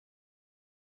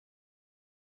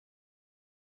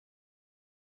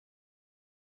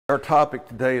Our topic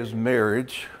today is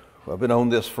marriage. I've been on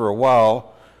this for a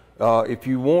while. If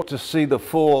you want to see the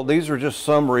full, these are just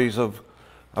summaries of,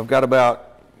 I've got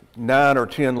about 9 or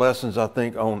 10 lessons, I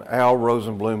think, on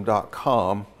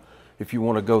alrosenblum.com. If you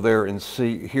want to go there and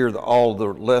hear all the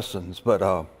lessons.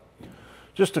 But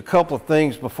just a couple of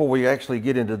things before we actually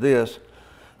get into this.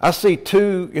 I see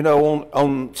two,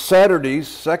 on Saturdays,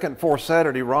 second and fourth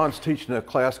Saturday, Ron's teaching a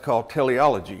class called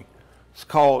Teleology.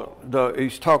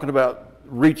 He's talking about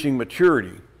reaching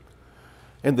maturity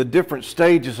and the different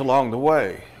stages along the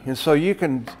way. And so you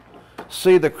can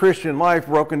see the Christian life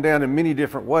broken down in many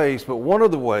different ways, but one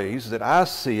of the ways that I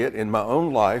see it in my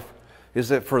own life is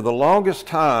that for the longest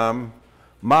time,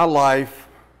 my life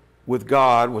with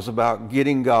God was about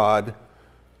getting God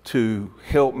to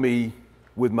help me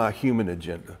with my human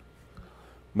agenda.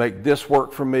 Make this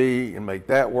work for me and make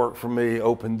that work for me,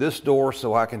 open this door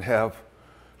so I can have,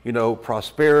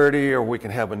 prosperity, or we can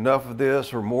have enough of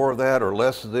this or more of that or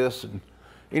less of this. And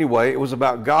anyway, it was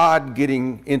about God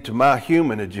getting into my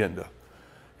human agenda.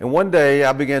 And one day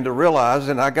I began to realize,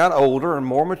 and I got older and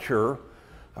more mature,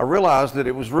 I realized that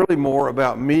it was really more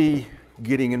about me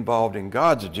getting involved in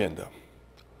God's agenda.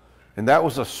 And that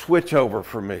was a switch over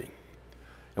for me.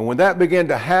 And when that began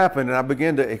to happen and I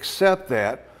began to accept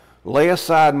that, lay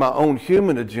aside my own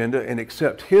human agenda and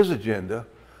accept His agenda,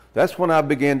 that's when I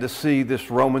began to see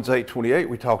this Romans 8:28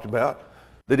 we talked about,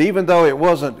 that even though it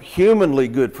wasn't humanly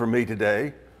good for me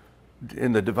today,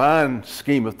 in the divine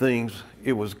scheme of things,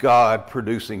 it was God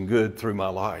producing good through my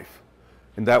life.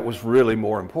 And that was really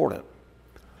more important.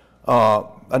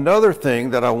 Another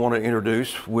thing that I want to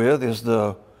introduce with is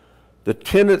the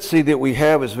tendency that we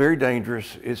have is very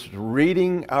dangerous, is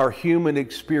reading our human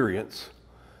experience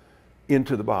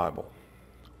into the Bible.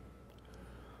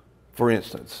 For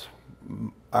instance,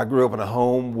 I grew up in a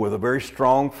home with a very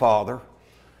strong father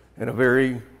and a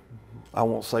very, I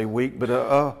won't say weak, but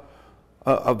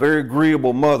a very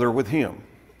agreeable mother with him.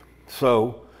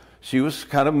 So she was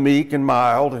kind of meek and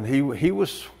mild, and he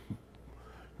was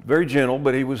very gentle,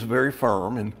 but he was very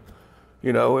firm, and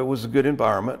it was a good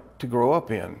environment to grow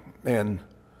up in. And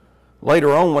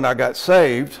later on, when I got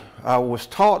saved, I was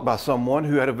taught by someone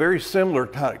who had a very similar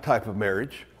type of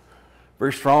marriage,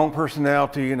 very strong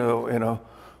personality, and a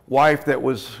wife that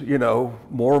was,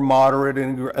 more moderate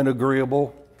and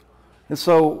agreeable. And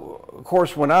so, of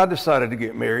course, when I decided to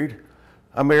get married,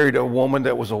 I married a woman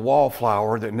that was a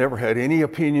wallflower that never had any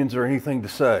opinions or anything to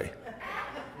say.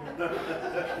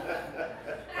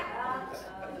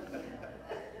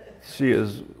 She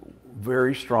is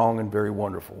very strong and very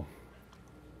wonderful.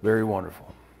 Very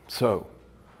wonderful. So,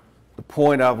 the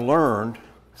point I've learned,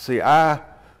 see, I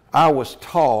was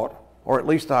taught, or at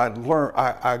least I learned,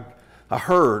 I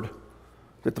heard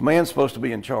that the man's supposed to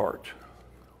be in charge.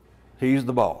 He's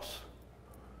the boss.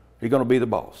 He's going to be the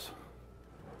boss.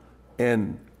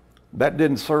 And that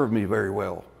didn't serve me very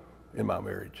well in my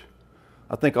marriage.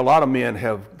 I think a lot of men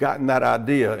have gotten that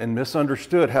idea and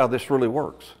misunderstood how this really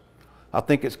works. I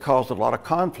think it's caused a lot of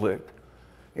conflict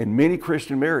in many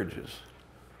Christian marriages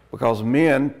because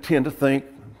men tend to think,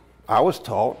 I was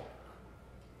taught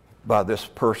by this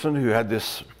person who had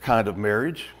this kind of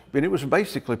marriage, and it was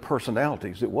basically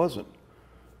personalities. It wasn't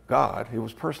God, it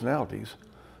was personalities,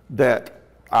 that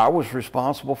I was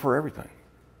responsible for everything.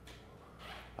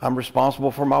 I'm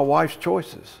responsible for my wife's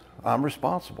choices. I'm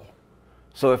responsible.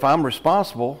 So if I'm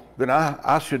responsible, then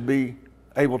I should be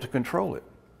able to control it.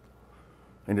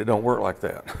 And it don't work like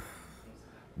that. The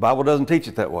Bible doesn't teach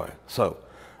it that way. So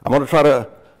I'm going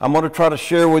to try to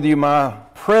share with you my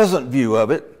present view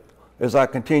of it as I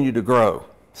continue to grow.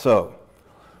 So,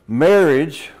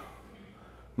 marriage,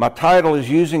 my title is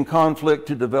Using Conflict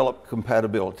to Develop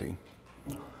Compatibility.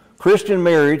 Christian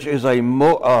marriage is a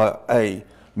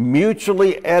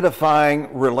mutually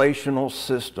edifying relational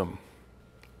system.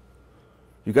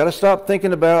 You've got to stop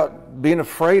thinking about being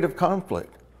afraid of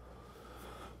conflict.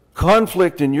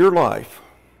 Conflict in your life,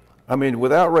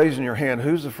 without raising your hand,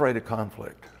 who's afraid of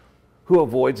conflict? Who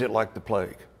avoids it like the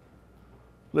plague?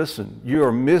 Listen, you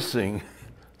are missing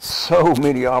so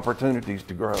many opportunities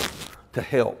to grow, to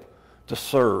help, to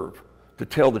serve, to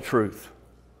tell the truth.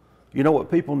 You know what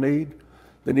people need?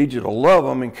 They need you to love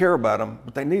them and care about them,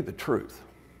 but they need the truth.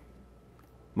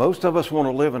 Most of us want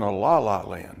to live in a la-la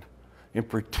land and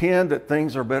pretend that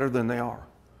things are better than they are,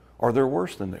 or they're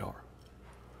worse than they are.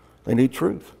 They need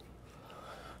truth.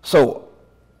 So,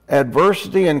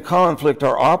 adversity and conflict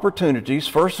are opportunities,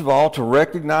 first of all, to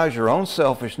recognize your own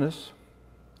selfishness.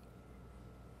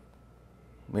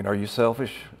 Are you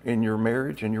selfish in your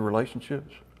marriage, in your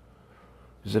relationships?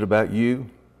 Is it about you?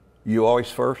 You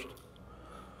always first?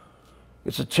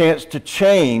 It's a chance to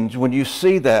change when you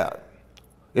see that.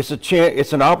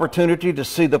 It's an opportunity to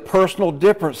see the personal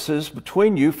differences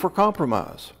between you for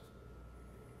compromise.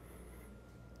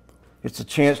 It's a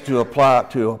chance to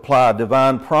apply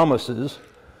divine promises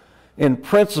and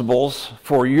principles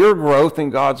for your growth in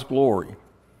God's glory.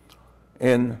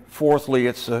 And fourthly,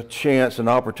 it's a chance, an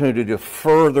opportunity to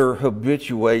further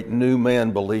habituate new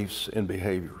man beliefs and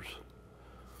behaviors.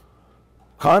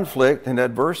 Conflict and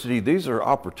adversity, these are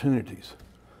opportunities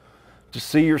to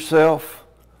see yourself,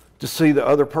 to see the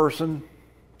other person.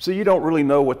 See, you don't really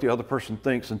know what the other person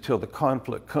thinks until the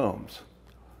conflict comes.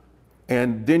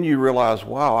 And then you realize,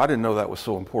 wow, I didn't know that was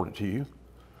so important to you.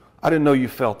 I didn't know you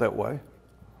felt that way.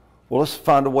 Well, let's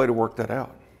find a way to work that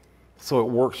out so it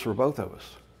works for both of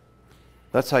us.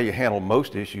 That's how you handle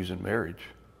most issues in marriage.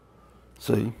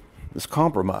 See, it's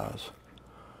compromise.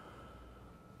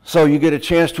 So you get a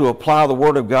chance to apply the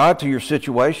Word of God to your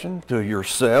situation, to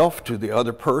yourself, to the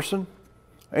other person,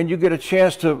 and you get a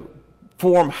chance to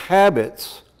form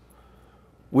habits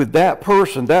with that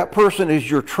person. That person is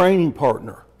your training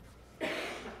partner.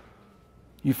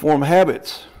 You form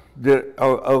habits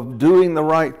of doing the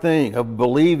right thing, of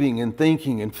believing and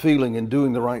thinking and feeling and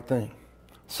doing the right thing.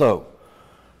 So,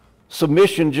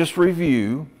 submission, just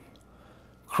review.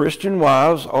 Christian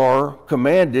wives are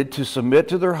commanded to submit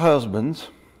to their husbands.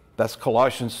 That's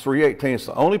Colossians 3:18. It's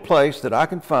the only place that I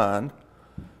can find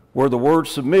where the word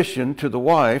submission to the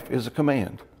wife is a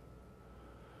command.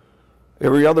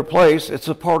 Every other place, it's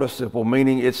a participle,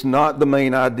 meaning it's not the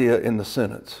main idea in the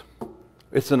sentence.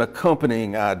 It's an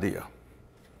accompanying idea.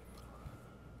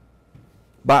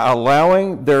 By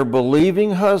allowing their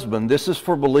believing husband, this is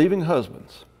for believing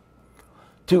husbands,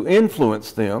 to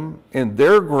influence them in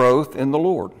their growth in the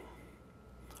Lord.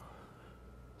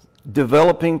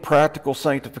 Developing practical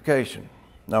sanctification.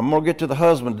 Now, I'm going to get to the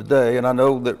husband today, and I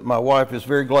know that my wife is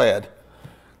very glad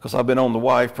because I've been on the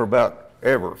wife for about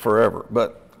forever.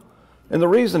 And the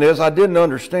reason is I didn't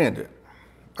understand it.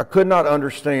 I could not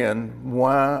understand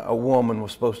why a woman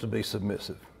was supposed to be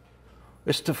submissive.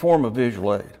 It's to form a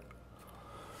visual aid.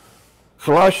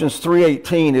 Colossians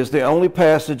 3:18 is the only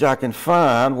passage I can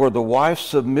find where the wife's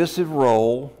submissive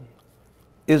role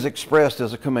is expressed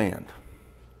as a command.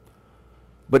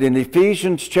 But in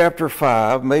Ephesians chapter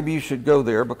 5, maybe you should go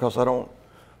there because I don't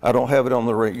have it on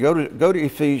the ring. Go to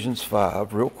Ephesians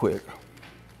 5 real quick.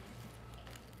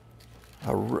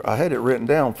 I had it written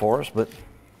down for us, but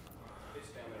It's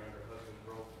down there under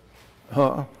husband's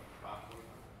role.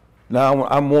 now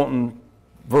I'm wanting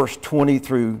verse 20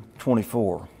 through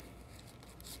 24.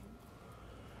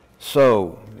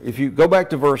 So, if you go back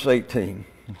to verse 18,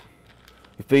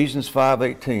 Ephesians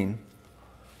 5:18,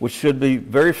 which should be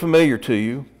very familiar to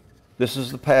you. This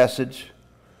is the passage.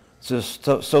 It says,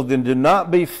 so then do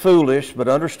not be foolish, but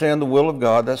understand the will of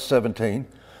God. That's 17.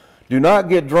 Do not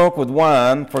get drunk with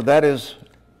wine, for that is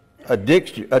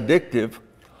addictive,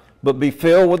 but be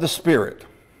filled with the Spirit.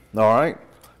 All right?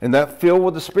 And that filled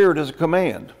with the Spirit is a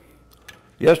command.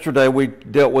 Yesterday we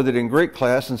dealt with it in Greek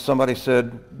class, and somebody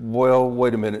said, well,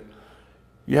 wait a minute.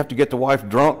 You have to get the wife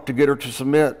drunk to get her to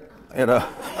submit. And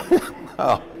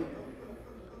oh.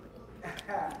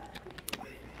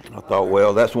 I thought,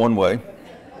 well, that's one way.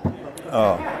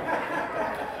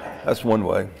 That's one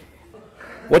way.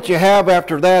 What you have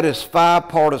after that is 5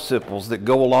 participles that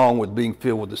go along with being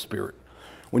filled with the Spirit.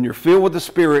 When you're filled with the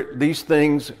Spirit, these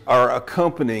things are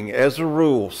accompanying, as a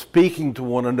rule, speaking to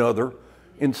one another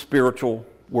in spiritual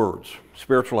words,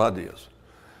 spiritual ideas.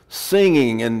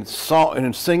 Singing and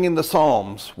singing the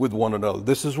psalms with one another.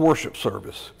 This is worship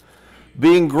service.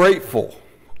 Being grateful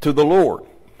to the Lord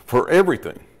for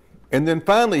everything. And then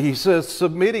finally, he says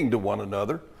submitting to one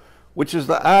another, which is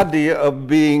the idea of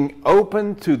being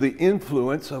open to the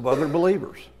influence of other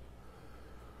believers.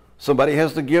 Somebody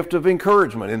has the gift of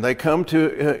encouragement, and they come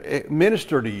to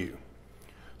minister to you.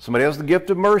 Somebody has the gift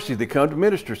of mercy, they come to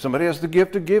minister. Somebody has the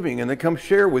gift of giving, and they come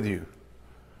share with you.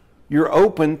 You're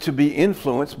open to be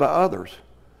influenced by others.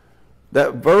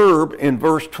 That verb in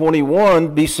verse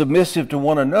 21, be submissive to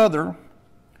one another,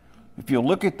 if you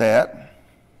look at that,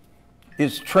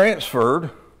 is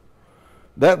transferred,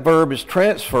 that verb is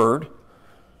transferred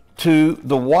to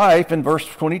the wife in verse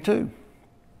 22.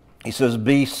 He says,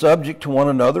 be subject to one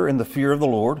another in the fear of the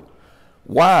Lord.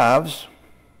 Wives,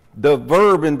 the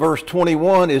verb in verse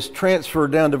 21 is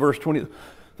transferred down to verse 20.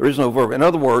 There is no verb. In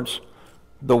other words,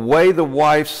 the way the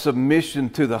wife's submission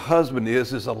to the husband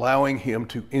is allowing him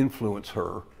to influence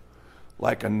her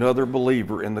like another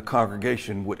believer in the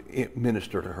congregation would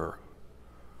minister to her.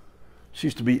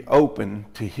 She's to be open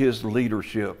to his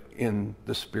leadership in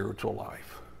the spiritual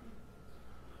life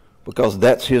because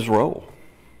that's his role.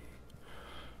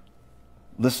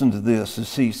 Listen to this.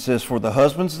 As he says, for the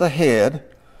husband's the head,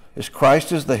 as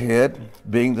Christ is the head,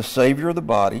 being the Savior of the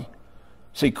body.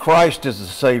 See, Christ is the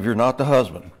Savior, not the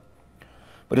husband.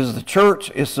 But as the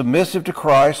church is submissive to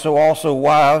Christ, so also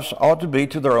wives ought to be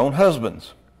to their own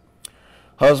husbands.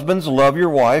 Husbands, love your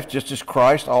wife just as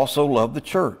Christ also loved the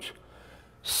church,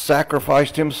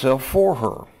 sacrificed himself for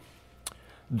her.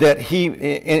 That he,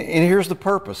 and here's the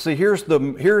purpose. See,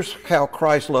 here's how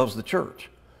Christ loves the church.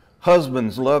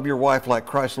 Husbands, love your wife like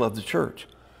Christ loved the church,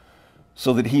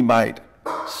 so that he might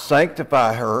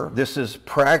sanctify her. This is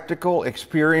practical,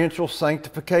 experiential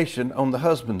sanctification on the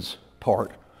husband's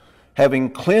part,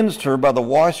 having cleansed her by the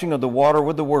washing of the water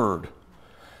with the word,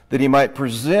 that he might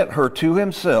present her to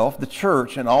himself, the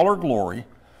church, in all her glory,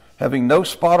 having no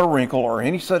spot or wrinkle or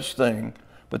any such thing,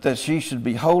 but that she should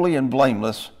be holy and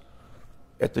blameless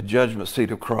at the judgment seat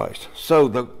of Christ. So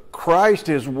the Christ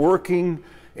is working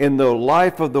in the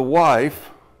life of the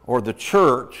wife or the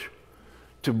church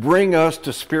to bring us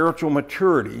to spiritual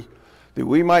maturity, that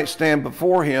we might stand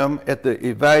before him at the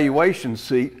evaluation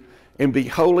seat and be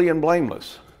holy and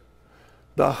blameless.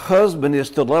 The husband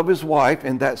is to love his wife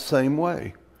in that same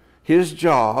way. His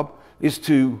job is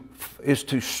to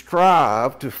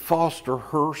strive to foster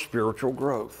her spiritual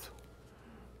growth.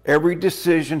 Every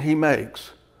decision he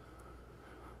makes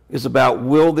is about,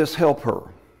 will this help her?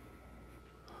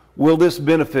 Will this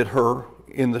benefit her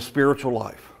in the spiritual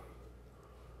life?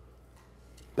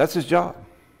 That's his job,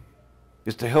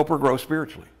 is to help her grow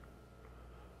spiritually.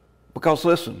 Because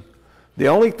listen, the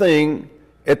only thing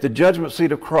at the judgment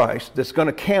seat of Christ that's going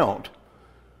to count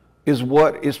is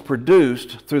what is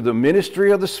produced through the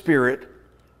ministry of the Spirit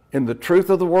and the truth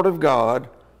of the Word of God,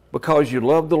 because you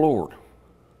love the Lord.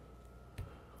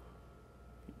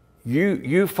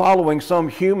 You following some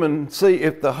human, see,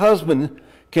 if the husband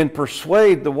can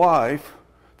persuade the wife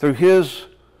through his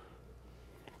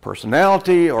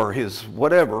personality or his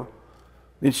whatever,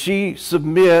 then she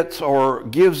submits or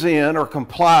gives in or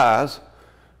complies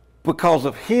because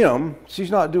of him. She's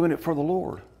not doing it for the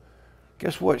Lord.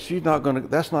 Guess what? She's not going to,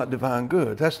 that's not divine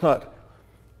good. That's not,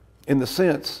 in the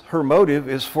sense, her motive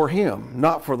is for him,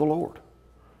 not for the Lord.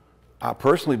 I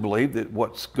personally believe that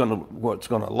what's going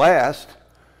to last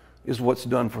is what's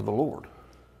done for the Lord.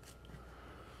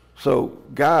 So,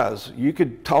 guys, you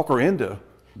could talk her into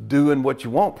doing what you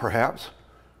want, perhaps,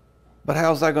 but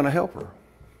how's that going to help her?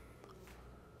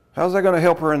 How's that going to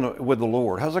help her with the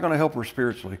Lord? How's that going to help her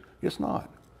spiritually? It's not.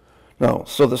 No.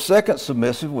 So the second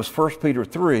submissive was 1 Peter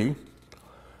 3,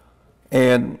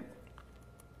 and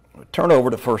turn over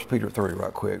to 1 Peter 3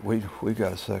 right quick. We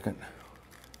got a second.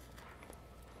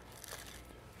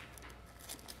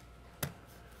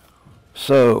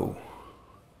 So,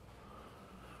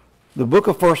 the book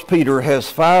of 1 Peter has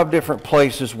 5 different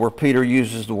places where Peter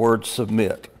uses the word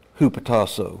submit,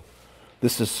 hupatasso.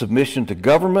 This is submission to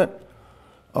government.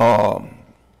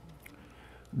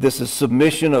 This is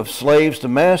submission of slaves to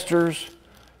masters.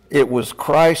 It was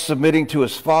Christ submitting to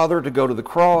his Father to go to the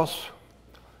cross.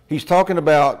 He's talking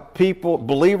about people,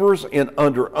 believers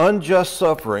under unjust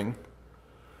suffering,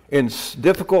 in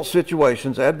difficult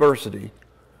situations, adversity.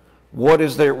 What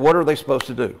are they supposed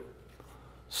to do?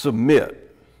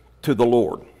 Submit to the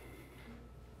Lord,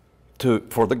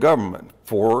 for the government,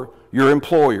 for your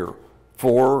employer,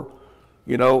 for,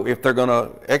 if they're going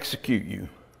to execute you,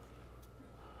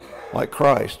 like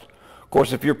Christ. Of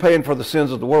course, if you're paying for the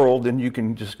sins of the world, then you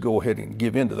can just go ahead and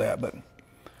give in to that, but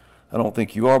I don't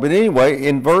think you are. But anyway,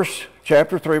 in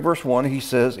chapter 3, verse 1, he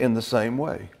says, in the same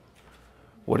way.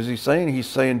 What is he saying? He's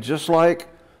saying, just like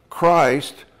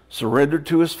Christ surrendered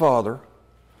to his Father,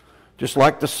 just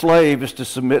like the slave is to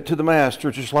submit to the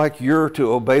master, just like you're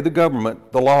to obey the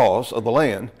government, the laws of the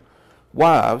land,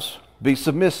 wives, be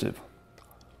submissive.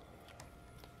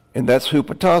 And that's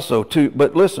hupatasso.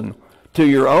 But listen, to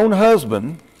your own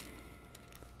husband.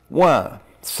 Why?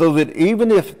 So that even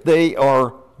if they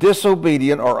are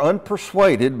disobedient or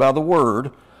unpersuaded by the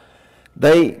word,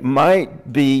 they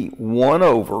might be won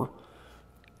over.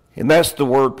 And that's the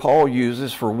word Paul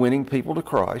uses for winning people to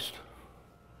Christ.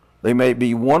 They may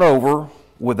be won over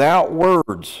without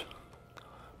words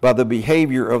by the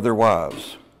behavior of their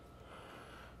wives.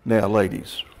 Now,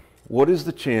 ladies, what is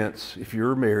the chance, if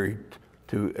you're married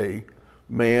to a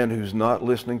man who's not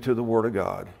listening to the Word of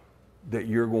God, that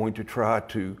you're going to try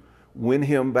to win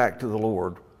him back to the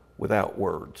Lord without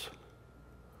words?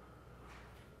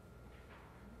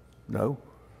 No?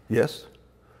 Yes?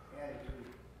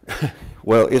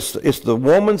 Well, it's the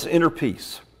woman's inner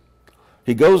peace.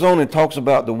 He goes on and talks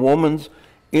about the woman's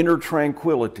inner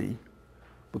tranquility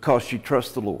because she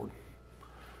trusts the Lord.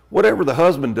 Whatever the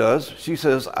husband does, she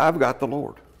says, I've got the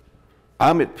Lord.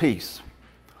 I'm at peace.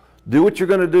 Do what you're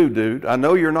going to do, dude. I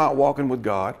know you're not walking with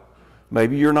God,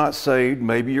 Maybe you're not saved.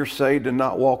 Maybe you're saved and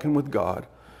not walking with God.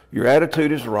 Your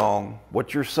attitude is wrong.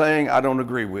 What you're saying, I don't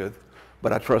agree with,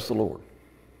 but I trust the Lord.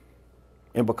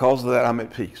 And because of that, I'm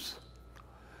at peace.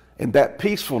 And that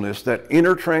peacefulness, that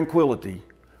inner tranquility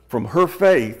from her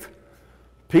faith,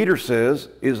 Peter says,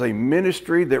 is a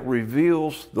ministry that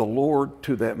reveals the Lord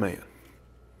to that man.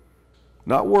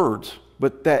 Not words,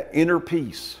 but that inner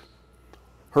peace.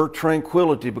 Her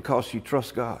tranquility because she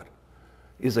trusts God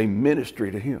is a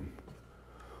ministry to him.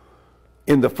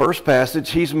 In the first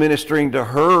passage, he's ministering to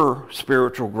her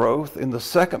spiritual growth. In the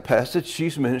second passage,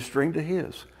 she's ministering to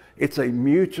his. It's a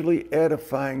mutually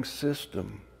edifying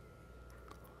system.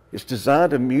 It's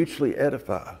designed to mutually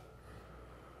edify.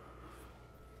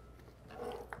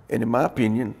 And in my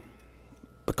opinion,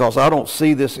 because I don't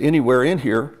see this anywhere in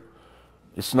here,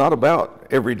 it's not about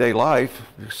everyday life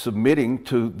submitting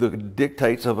to the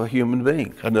dictates of a human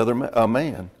being, a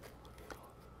man.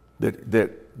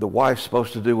 That the wife's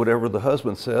supposed to do whatever the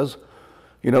husband says.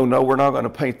 No, we're not going to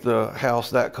paint the house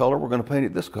that color. We're going to paint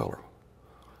it this color.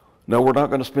 No, we're not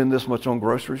going to spend this much on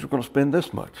groceries. We're going to spend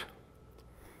this much.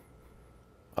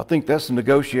 I think that's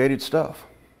negotiated stuff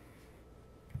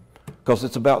because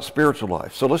it's about spiritual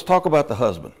life. So let's talk about the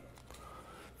husband.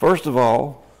 First of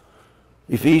all,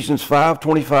 Ephesians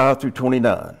 5:25 through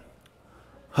 29.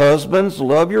 Husbands,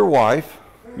 love your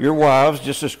wives,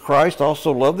 just as Christ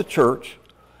also loved the church,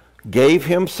 gave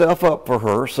himself up for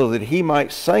her so that he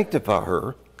might sanctify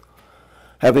her,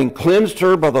 having cleansed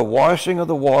her by the washing of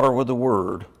the water with the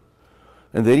word,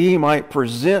 and that he might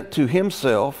present to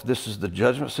himself, this is the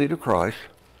judgment seat of Christ,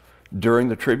 during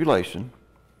the tribulation,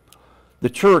 the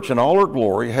church in all her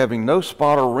glory, having no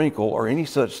spot or wrinkle or any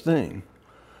such thing,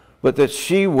 but that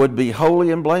she would be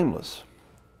holy and blameless.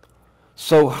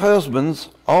 So husbands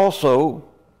also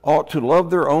ought to love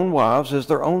their own wives as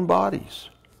their own bodies.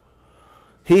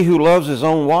 He who loves his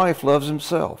own wife loves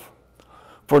himself.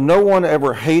 For no one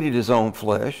ever hated his own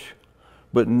flesh,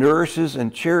 but nourishes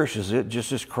and cherishes it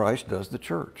just as Christ does the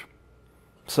church.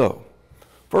 So,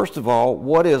 first of all,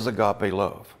 what is agape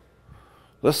love?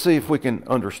 Let's see if we can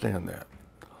understand that.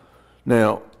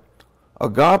 Now,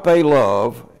 agape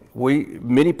love,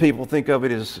 many people think of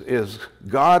it as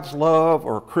God's love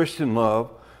or Christian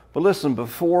love. But listen,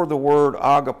 before the word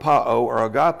agapao or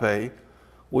agape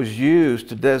was used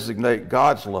to designate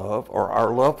God's love or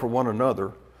our love for one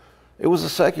another, it was a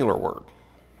secular word.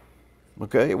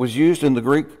 Okay? It was used in the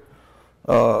Greek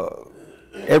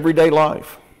everyday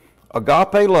life.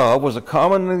 Agape love was a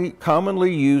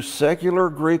commonly used secular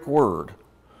Greek word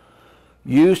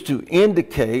used to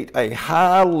indicate a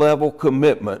high-level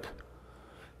commitment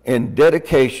and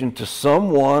dedication to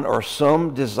someone or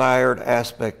some desired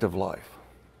aspect of life.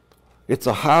 It's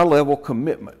a high-level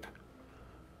commitment.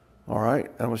 All right?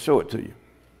 I'm going to show it to you.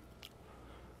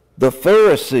 The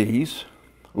Pharisees,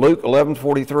 Luke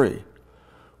 11:43.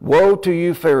 Woe to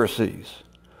you, Pharisees,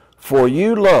 for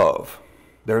you love,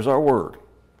 there's our word.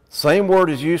 Same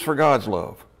word is used for God's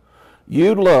love.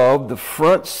 You love the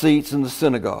front seats in the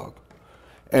synagogue.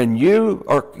 And you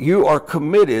are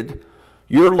committed,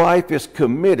 your life is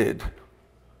committed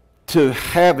to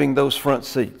having those front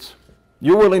seats.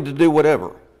 You're willing to do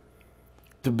whatever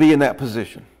to be in that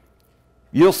position.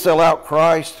 You'll sell out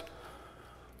Christ.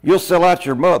 You'll sell out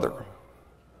your mother.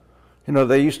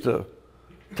 They used to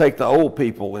take the old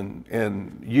people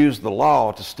and use the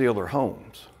law to steal their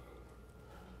homes.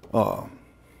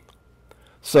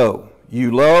 So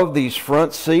you love these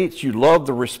front seats. You love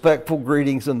the respectful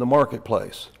greetings in the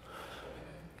marketplace.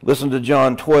 Listen to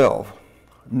John 12.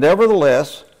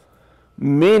 Nevertheless,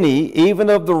 many, even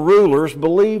of the rulers,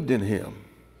 believed in him,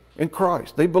 in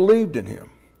Christ. They believed in him.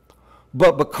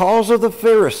 But because of the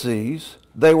Pharisees,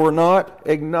 they were not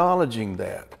acknowledging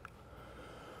that,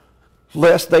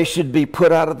 lest they should be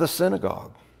put out of the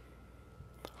synagogue.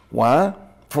 Why?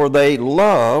 For they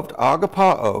loved,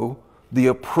 agapao, the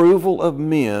approval of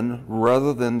men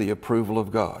rather than the approval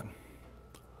of God.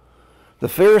 The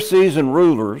Pharisees and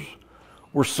rulers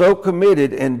were so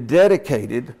committed and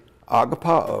dedicated,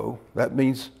 agapao, that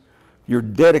means you're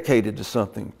dedicated to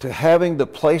something, to having the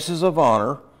places of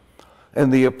honor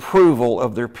and the approval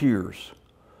of their peers,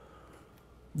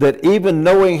 that even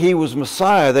knowing he was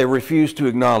Messiah, they refused to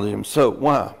acknowledge him. So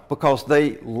why? Because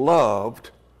they loved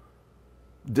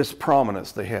this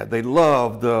prominence they had. They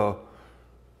loved the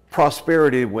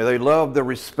prosperity, they loved the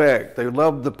respect, they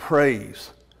loved the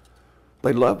praise.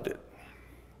 They loved it.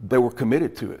 They were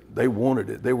committed to it. They wanted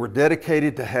it. They were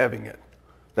dedicated to having it.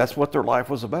 That's what their life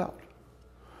was about.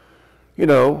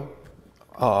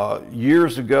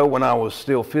 Years ago when I was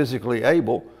still physically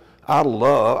able, I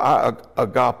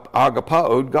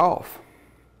agapaoed golf.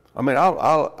 I mean,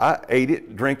 I ate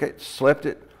it, drank it, slept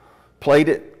it, played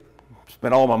it,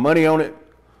 spent all my money on it,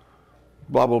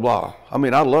 blah, blah, blah. I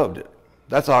mean, I loved it.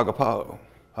 That's agapao.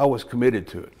 I was committed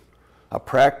to it. I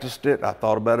practiced it. I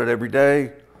thought about it every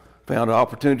day, found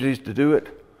opportunities to do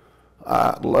it.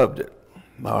 I loved it.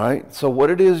 All right. So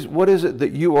what is it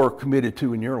that you are committed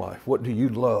to in your life? What do you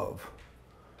love?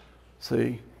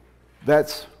 See,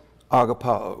 that's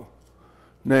agapao.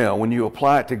 Now, when you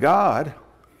apply it to God,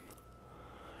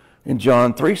 in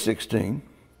John 3:16,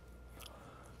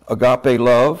 agape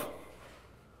love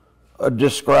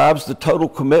describes the total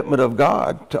commitment of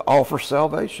God to offer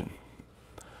salvation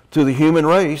to the human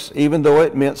race, even though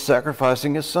it meant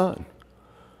sacrificing his son.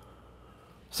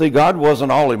 See, God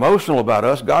wasn't all emotional about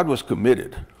us. God was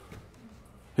committed.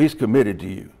 He's committed to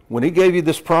you. When he gave you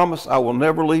this promise, I will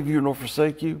never leave you nor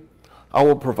forsake you. I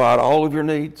will provide all of your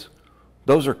needs.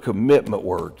 Those are commitment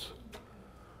words.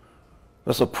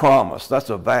 That's a promise. That's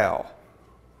a vow.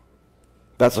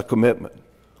 That's a commitment.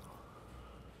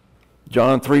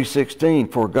 John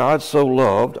 3:16, for God so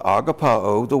loved,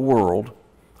 agapao, the world,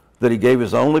 that he gave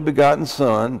his only begotten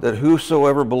Son, that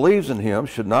whosoever believes in him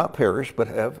should not perish, but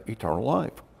have eternal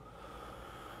life.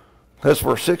 That's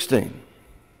verse 16.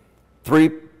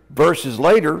 3 verses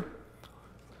later,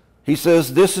 he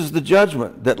says, this is the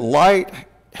judgment, that light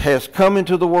has come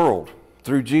into the world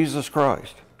through Jesus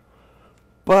Christ.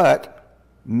 But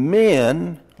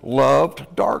men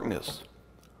loved darkness.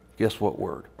 Guess what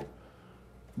word?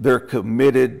 They're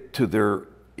committed to their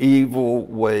evil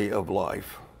way of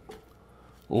life.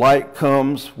 Light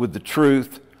comes with the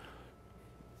truth.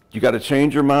 You got to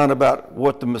change your mind about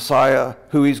what the Messiah,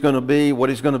 who he's going to be, what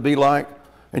he's going to be like,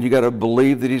 and you got to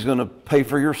believe that he's going to pay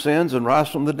for your sins and rise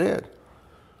from the dead.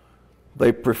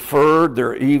 They preferred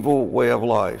their evil way of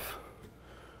life.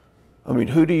 I mean,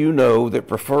 who do you know that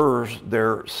prefers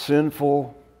their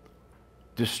sinful,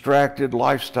 distracted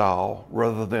lifestyle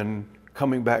rather than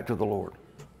coming back to the Lord?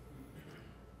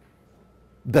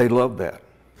 They love that.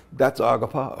 That's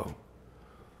agapao.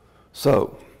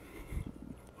 So,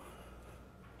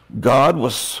 God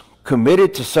was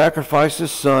committed to sacrifice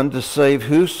his Son to save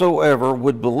whosoever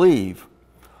would believe.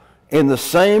 In the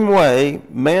same way,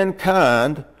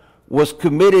 mankind was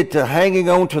committed to hanging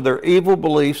on to their evil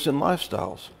beliefs and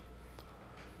lifestyles.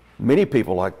 Many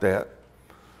people like that.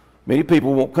 Many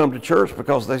people won't come to church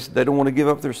because they don't want to give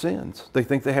up their sins. They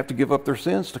think they have to give up their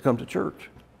sins to come to church.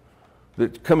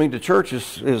 That coming to church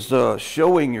is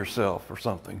showing yourself or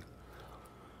something.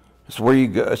 It's where you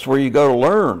go. It's where you go to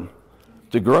learn,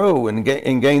 to grow, and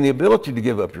gain the ability to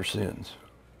give up your sins.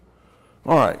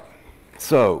 All right.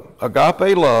 So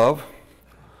agape love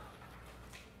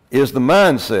is the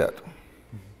mindset.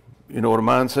 You know what a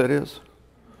mindset is?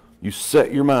 You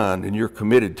set your mind and you're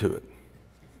committed to it.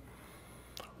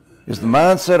 It's the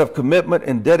mindset of commitment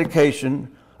and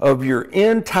dedication of your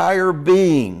entire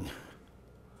being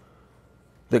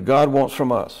that God wants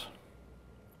from us.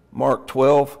 Mark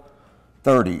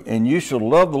 12:30. And you shall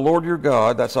love the Lord your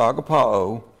God, that's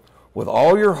agapao, with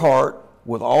all your heart,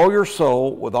 with all your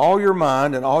soul, with all your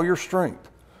mind, and all your strength.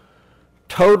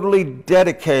 Totally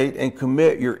dedicate and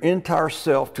commit your entire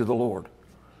self to the Lord.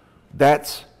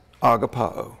 That's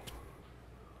agapao.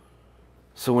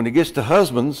 So when it gets to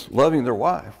husbands loving their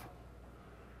wife,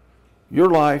 your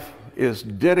life is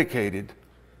dedicated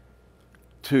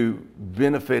to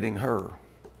benefiting her.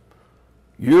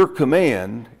 Your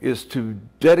command is to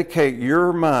dedicate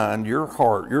your mind, your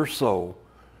heart, your soul,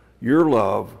 your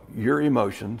love, your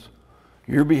emotions,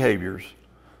 your behaviors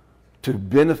to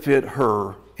benefit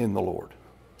her in the Lord.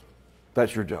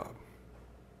 That's your job.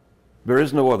 There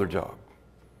is no other job.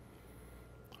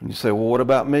 And you say, well, what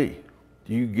about me?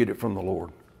 You get it from the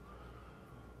Lord.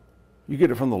 You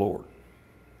get it from the Lord.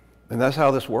 And that's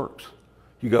how this works.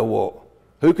 You go, well,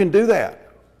 who can do that?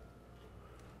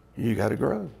 You got to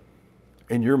grow.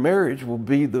 And your marriage will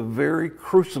be the very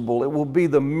crucible. It will be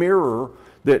the mirror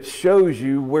that shows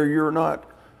you where you're not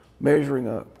measuring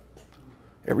up.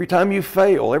 Every time you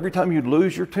fail, every time you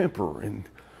lose your temper and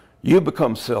you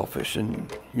become selfish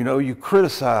and, you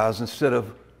criticize instead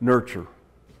of nurture,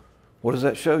 what does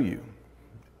that show you?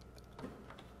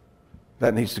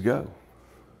 That needs to go.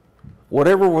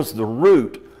 Whatever was the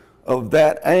root of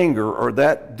that anger or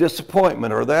that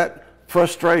disappointment or that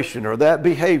frustration or that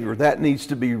behavior, that needs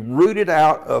to be rooted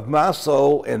out of my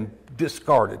soul and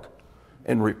discarded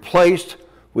and replaced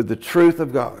with the truth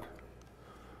of God.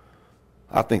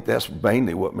 I think that's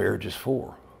mainly what marriage is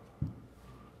for,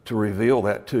 to reveal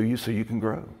that to you so you can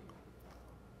grow.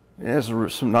 It has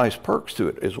some nice perks to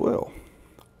it as well.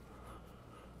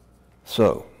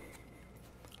 So,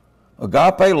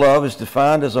 Agape love is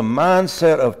defined as a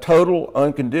mindset of total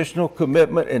unconditional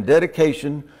commitment and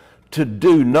dedication to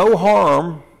do no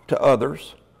harm to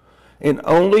others and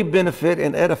only benefit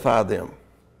and edify them,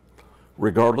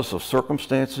 regardless of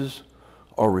circumstances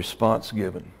or response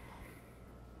given.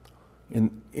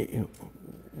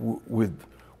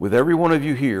 With every one of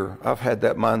you here, I've had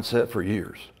that mindset for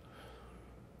years.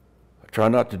 I try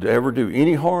not to ever do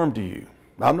any harm to you.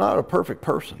 I'm not a perfect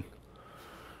person.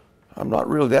 I'm not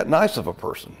really that nice of a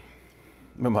person.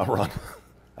 Am I wrong?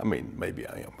 I mean, maybe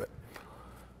I am, but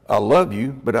I love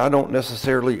you, but I don't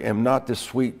necessarily am not this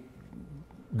sweet,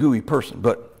 gooey person.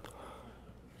 But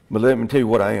let me tell you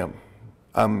what I am.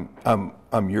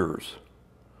 I'm yours.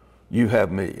 You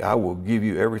have me. I will give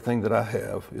you everything that I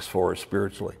have as far as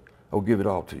spiritually. I'll give it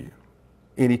all to you.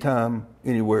 Anytime,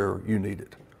 anywhere you need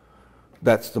it.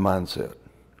 That's the mindset.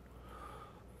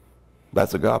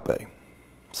 That's agape.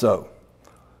 So,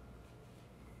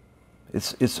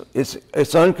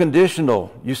 it's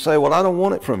unconditional. You say, well, I don't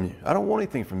want it from you. I don't want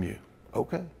anything from you.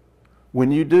 Okay.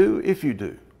 When you do, if you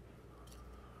do.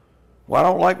 Well, I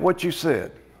don't like what you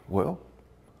said. Well,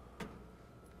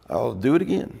 I'll do it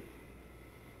again.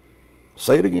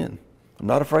 Say it again. I'm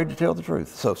not afraid to tell the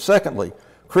truth. So secondly,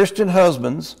 Christian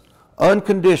husbands,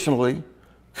 unconditionally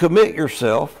commit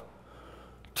yourself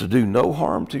to do no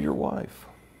harm to your wife.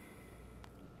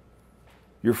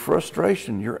 Your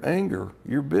frustration, your anger,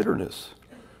 your bitterness.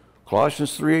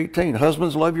 Colossians 3:18,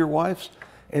 husbands, love your wives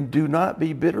and do not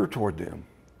be bitter toward them.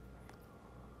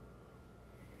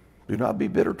 Do not be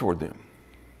bitter toward them.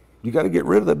 You got to get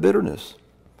rid of that bitterness.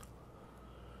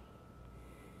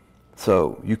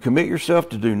 So you commit yourself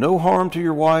to do no harm to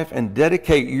your wife and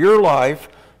dedicate your life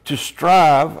to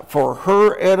strive for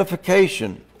her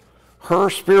edification, her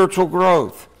spiritual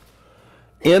growth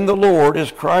in the Lord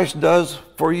as Christ does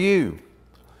for you.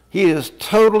 He is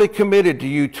totally committed to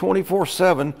you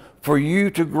 24/7 for you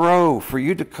to grow, for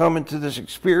you to come into this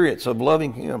experience of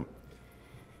loving Him.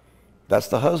 That's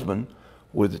the husband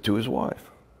to his wife.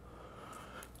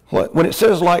 When it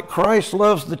says like Christ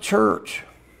loves the church,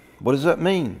 what does that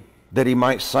mean? That He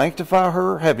might sanctify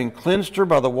her, having cleansed her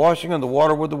by the washing of the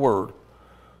water with the word,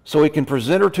 so He can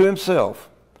present her to Himself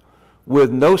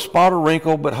with no spot or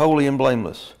wrinkle, but holy and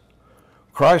blameless.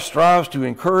 Christ strives to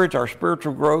encourage our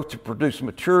spiritual growth to produce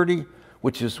maturity,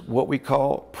 which is what we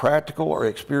call practical or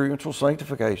experiential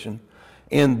sanctification,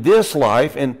 in this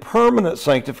life and permanent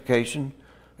sanctification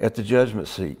at the judgment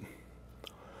seat.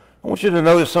 I want you to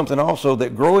notice something also,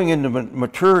 that growing into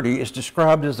maturity is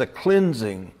described as a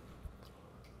cleansing.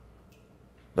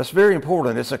 That's very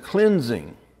important. It's a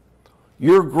cleansing.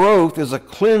 Your growth is a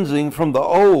cleansing from the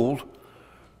old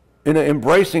and an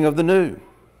embracing of the new.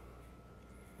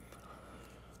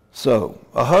 So,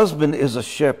 a husband is a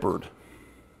shepherd.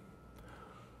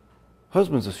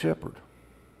 Husband's a shepherd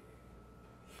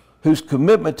whose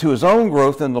commitment to his own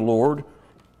growth in the Lord,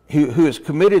 who is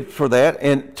committed for that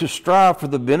and to strive for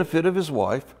the benefit of his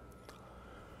wife,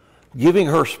 giving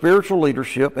her spiritual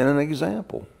leadership and an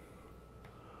example.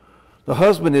 The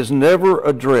husband is never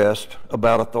addressed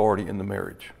about authority in the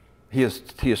marriage. He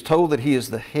is told that he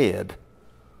is the head.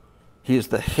 He is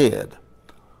the head.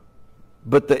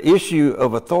 But the issue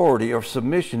of authority or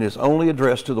submission is only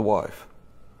addressed to the wife.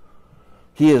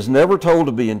 He is never told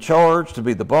to be in charge, to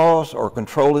be the boss, or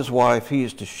control his wife. He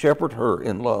is to shepherd her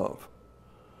in love.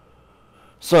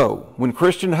 So, when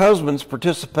Christian husbands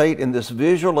participate in this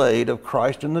visual aid of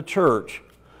Christ in the church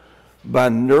by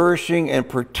nourishing and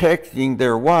protecting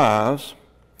their wives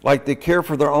like they care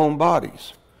for their own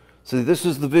bodies. See, this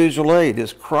is the visual aid,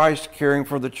 is Christ caring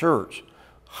for the church.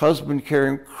 Husband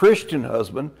caring, Christian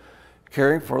husband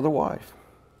caring for the wife.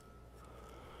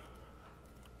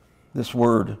 This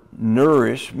word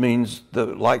nourish means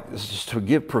to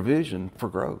give provision for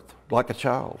growth, like a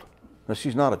child. Now,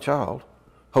 she's not a child,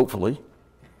 hopefully.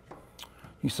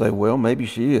 You say, well, maybe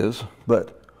she is,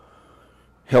 but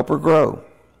help her grow.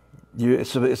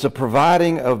 It's a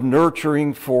providing of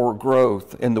nurturing for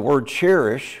growth. And the word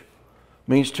cherish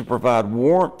means to provide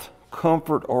warmth,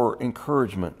 comfort, or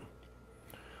encouragement.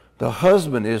 The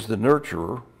husband is the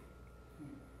nurturer.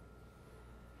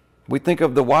 We think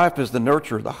of the wife as the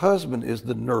nurturer. The husband is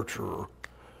the nurturer.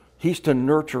 He's to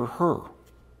nurture her.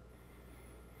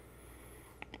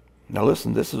 Now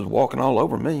listen, this is walking all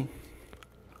over me.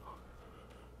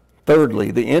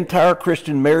 Thirdly, the entire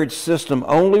Christian marriage system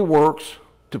only works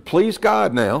to please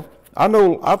God now. I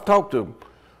know I've talked to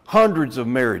hundreds of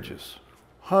marriages,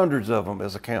 hundreds of them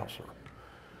as a counselor.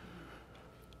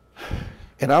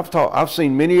 And I've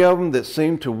seen many of them that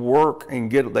seem to work and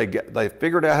they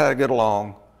figured out how to get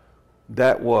along.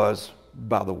 That was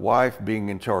by the wife being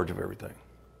in charge of everything.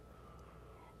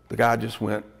 The guy just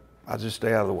went, I just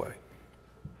stay out of the way.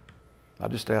 I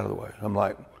just stay out of the way. I'm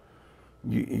like,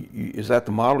 is that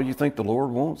the model you think the Lord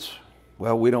wants?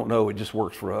 Well, we don't know. It just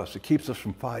works for us. It keeps us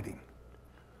from fighting.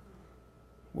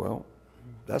 Well,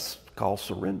 that's called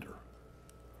surrender.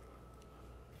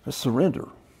 That's surrender.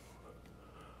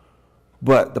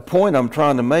 But the point I'm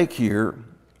trying to make here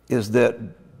is that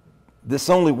this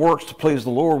only works to please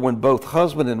the Lord when both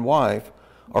husband and wife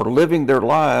are living their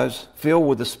lives filled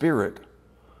with the Spirit.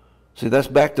 See, that's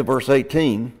back to verse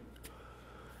 18.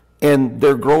 And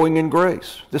they're growing in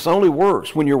grace. This only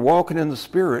works when you're walking in the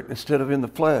Spirit instead of in the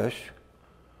flesh,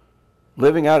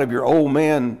 living out of your old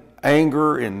man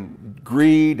anger and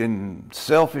greed and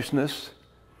selfishness.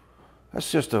 That's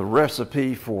just a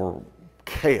recipe for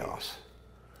chaos.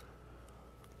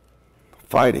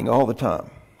 Fighting all the time.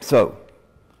 So,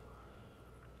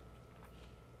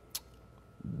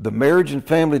 the marriage and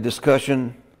family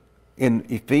discussion in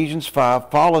Ephesians 5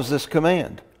 follows this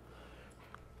command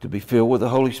to be filled with the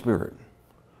Holy Spirit.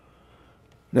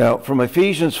 Now, from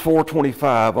Ephesians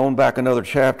 4:25 on back another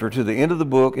chapter to the end of the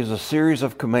book is a series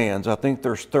of commands. I think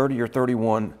there's 30 or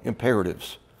 31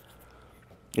 imperatives.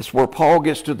 It's where Paul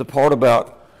gets to the part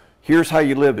about, here's how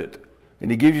you live it. And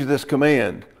he gives you this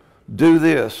command. Do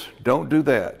this, don't do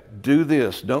that. Do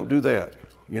this, don't do that.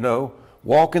 You know,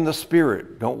 walk in the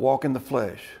Spirit, don't walk in the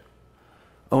flesh.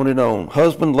 On and on.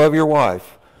 Husband, love your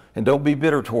wife, and don't be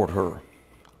bitter toward her.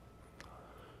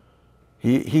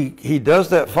 He does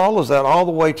that, follows that all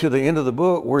the way to the end of the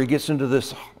book where he gets into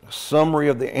this summary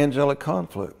of the angelic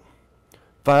conflict.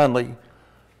 Finally,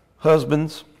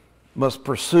 husbands must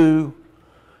pursue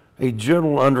a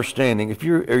general understanding.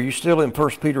 Are you still in 1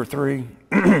 Peter 3?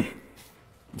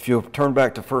 If you'll turn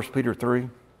back to 1 Peter 3.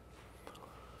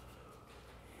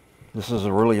 This is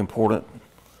a really important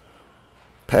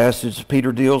passage.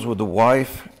 Peter deals with the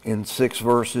wife in 6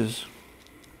 verses.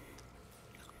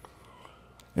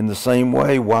 In the same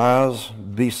way, wives,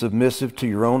 be submissive to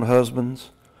your own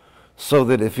husbands, so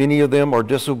that if any of them are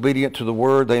disobedient to the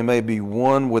word, they may be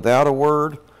won without a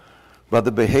word by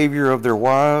the behavior of their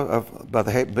wife, by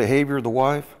the behavior of the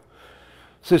wife.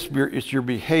 It's your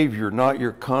behavior, not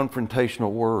your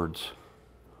confrontational words.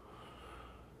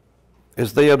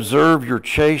 As they observe your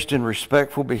chaste and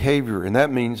respectful behavior, and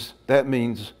that means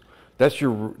that's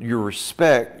your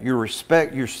respect.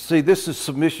 See, this is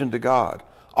submission to God.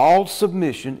 All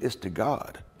submission is to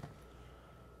God.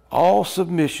 All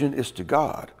submission is to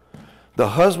God. The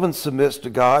husband submits to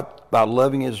God by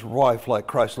loving his wife like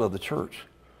Christ loved the church.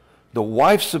 The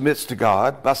wife submits to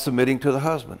God by submitting to the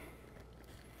husband.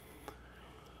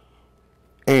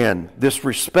 And this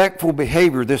respectful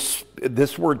behavior,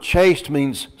 this word chaste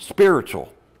means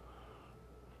spiritual.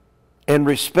 And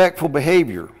respectful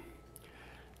behavior.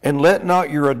 And let not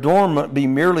your adornment be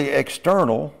merely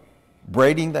external,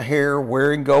 braiding the hair,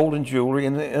 wearing gold and jewelry,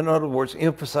 in other words,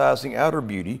 emphasizing outer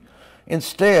beauty.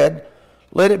 Instead,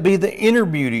 let it be the inner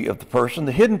beauty of the person,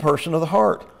 the hidden person of the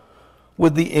heart,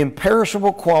 with the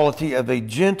imperishable quality of a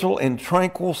gentle and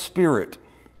tranquil spirit,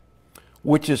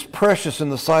 which is precious in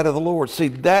the sight of the Lord. See,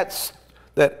 that's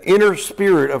that inner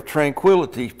spirit of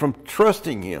tranquility from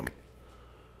trusting Him,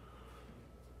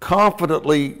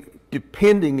 confidently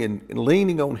depending and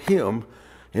leaning on Him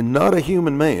and not a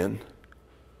human man,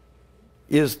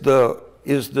 is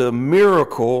the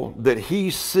miracle that he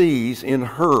sees in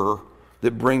her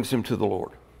that brings him to the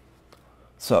Lord.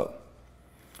 So,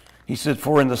 he said,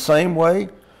 for in the same way,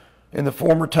 in the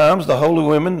former times, the holy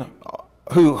women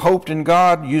who hoped in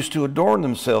God used to adorn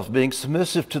themselves, being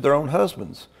submissive to their own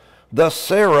husbands. Thus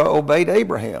Sarah obeyed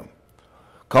Abraham,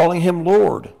 calling him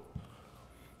Lord.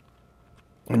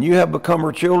 And you have become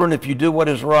her children if you do what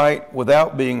is right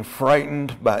without being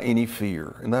frightened by any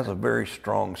fear. And that's a very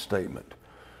strong statement.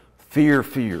 Fear.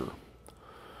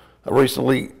 I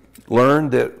recently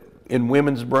learned that in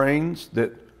women's brains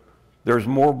that there's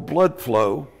more blood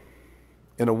flow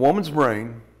in a woman's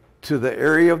brain to the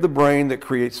area of the brain that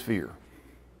creates fear.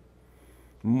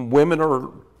 Women are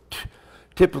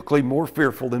typically more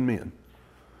fearful than men.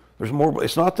 There's more.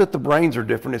 It's not that the brains are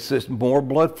different. It's just more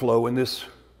blood flow in this.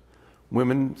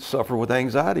 Women suffer with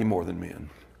anxiety more than men.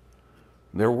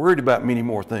 They're worried about many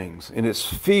more things. And it's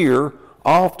fear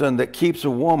often that keeps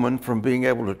a woman from being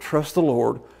able to trust the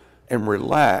Lord and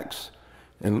relax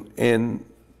and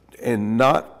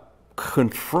not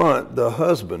confront the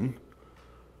husband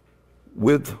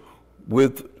with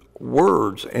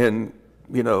words and,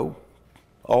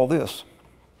 all this,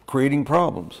 creating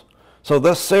problems. So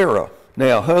that's Sarah.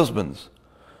 Now, husbands.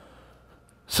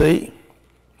 See,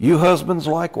 you husbands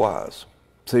likewise.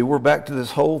 See, we're back to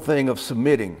this whole thing of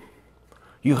submitting.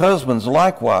 You husbands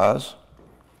likewise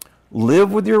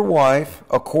Live with your wife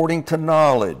according to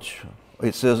knowledge,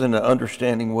 it says, in an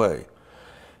understanding way,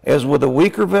 as with a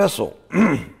weaker vessel,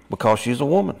 because she's a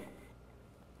woman.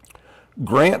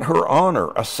 Grant her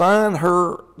honor, assign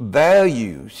her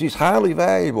value. She's highly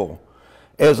valuable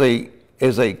as a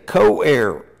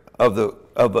co-heir of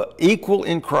an equal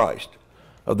in Christ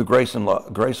of the grace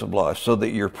of life, so that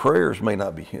your prayers may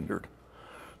not be hindered.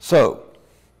 So,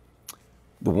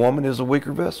 the woman is a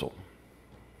weaker vessel.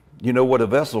 You know what a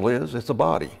vessel is? It's a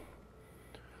body.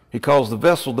 He calls the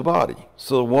vessel the body.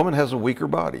 So the woman has a weaker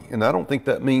body. And I don't think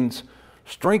that means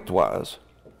strength-wise,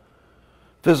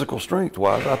 physical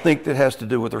strength-wise. I think that has to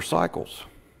do with her cycles.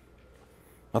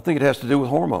 I think it has to do with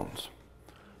hormones.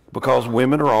 Because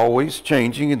women are always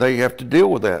changing and they have to deal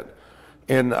with that.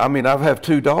 And I mean, I have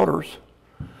 2 daughters.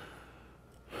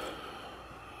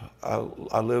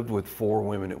 I lived with 4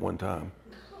 women at one time.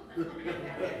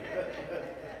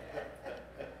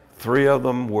 3 of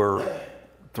them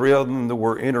that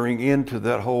were entering into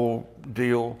that whole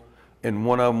deal, and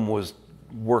one of them was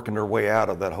working their way out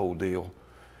of that whole deal.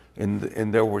 And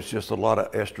there was just a lot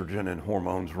of estrogen and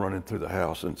hormones running through the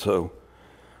house. And so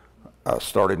I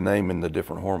started naming the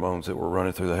different hormones that were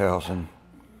running through the house. And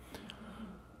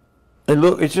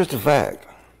look, it's just a fact.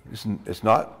 It's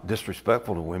not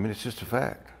disrespectful to women, it's just a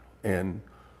fact. And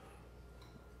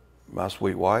my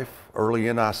sweet wife, early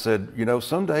in, I said, you know,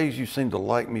 some days you seem to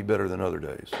like me better than other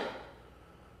days.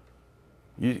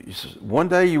 One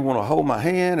day you want to hold my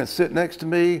hand and sit next to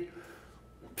me.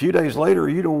 A few days later,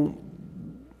 you don't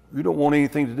want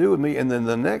anything to do with me. And then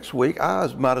the next week, I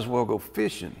might as well go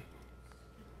fishing.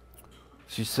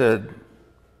 She said,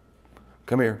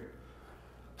 come here.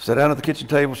 Sat down at the kitchen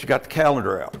table. She got the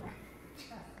calendar out.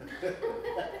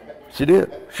 She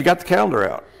did. She got the calendar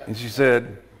out. And she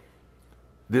said,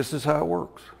 this is how it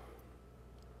works.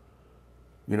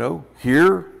 You know,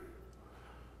 here,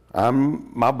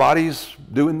 my body's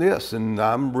doing this and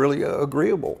I'm really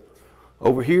agreeable.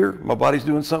 Over here, my body's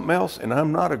doing something else and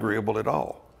I'm not agreeable at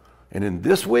all. And in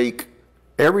this week,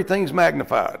 everything's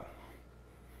magnified.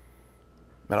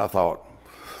 And I thought,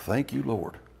 thank you,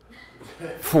 Lord,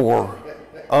 for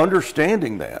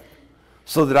understanding that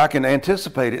so that I can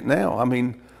anticipate it now. I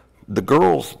mean, the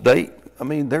girls,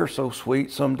 they're so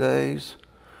sweet some days.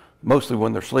 Mostly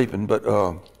when they're sleeping, but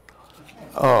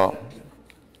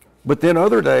then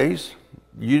other days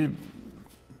you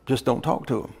just don't talk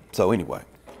to them. So anyway,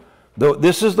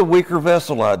 this is the weaker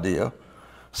vessel idea.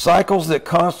 Cycles that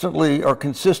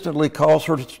consistently cause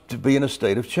her to be in a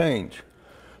state of change.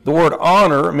 The word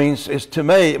honor means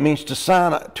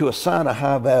to assign a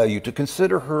high value, to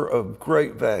consider her of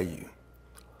great value.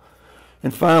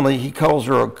 And finally, he calls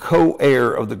her a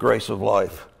co-heir of the grace of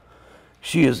life.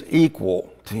 She is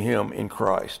equal to him in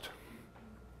Christ.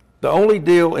 The only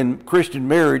deal in Christian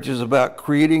marriage is about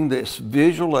creating this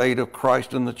visual aid of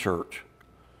Christ in the church.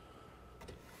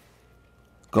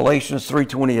 Galatians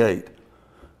 3:28.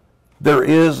 There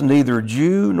is neither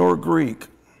Jew nor Greek.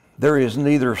 There is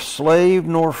neither slave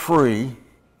nor free.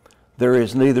 There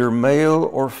is neither male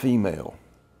or female.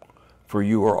 For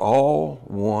you are all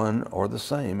one or the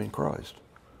same in Christ.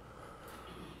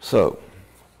 So,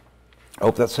 I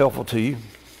hope that's helpful to you.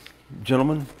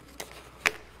 Gentlemen,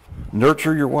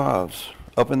 nurture your wives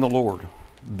up in the Lord.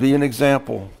 Be an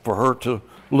example for her to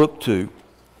look to.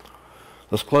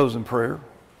 Let's close in prayer.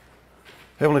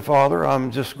 Heavenly Father,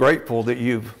 I'm just grateful that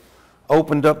you've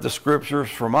opened up the scriptures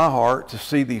for my heart to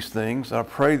see these things. I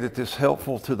pray that this is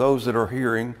helpful to those that are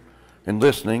hearing and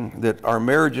listening, that our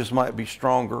marriages might be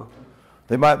stronger.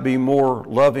 They might be more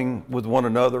loving with one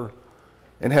another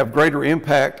and have greater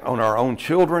impact on our own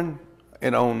children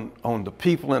and on the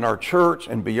people in our church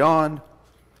and beyond,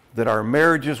 that our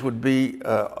marriages would be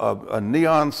a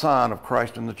neon sign of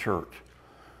Christ in the church.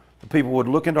 The people would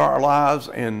look into our lives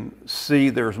and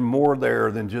see there's more there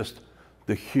than just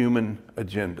the human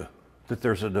agenda, that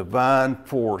there's a divine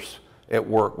force at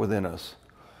work within us.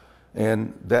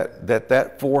 And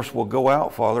that force will go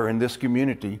out, Father, in this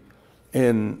community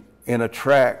and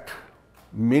attract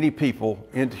many people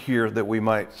into here that we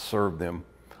might serve them.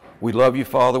 We love you,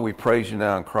 Father. We praise you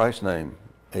now in Christ's name.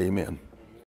 Amen.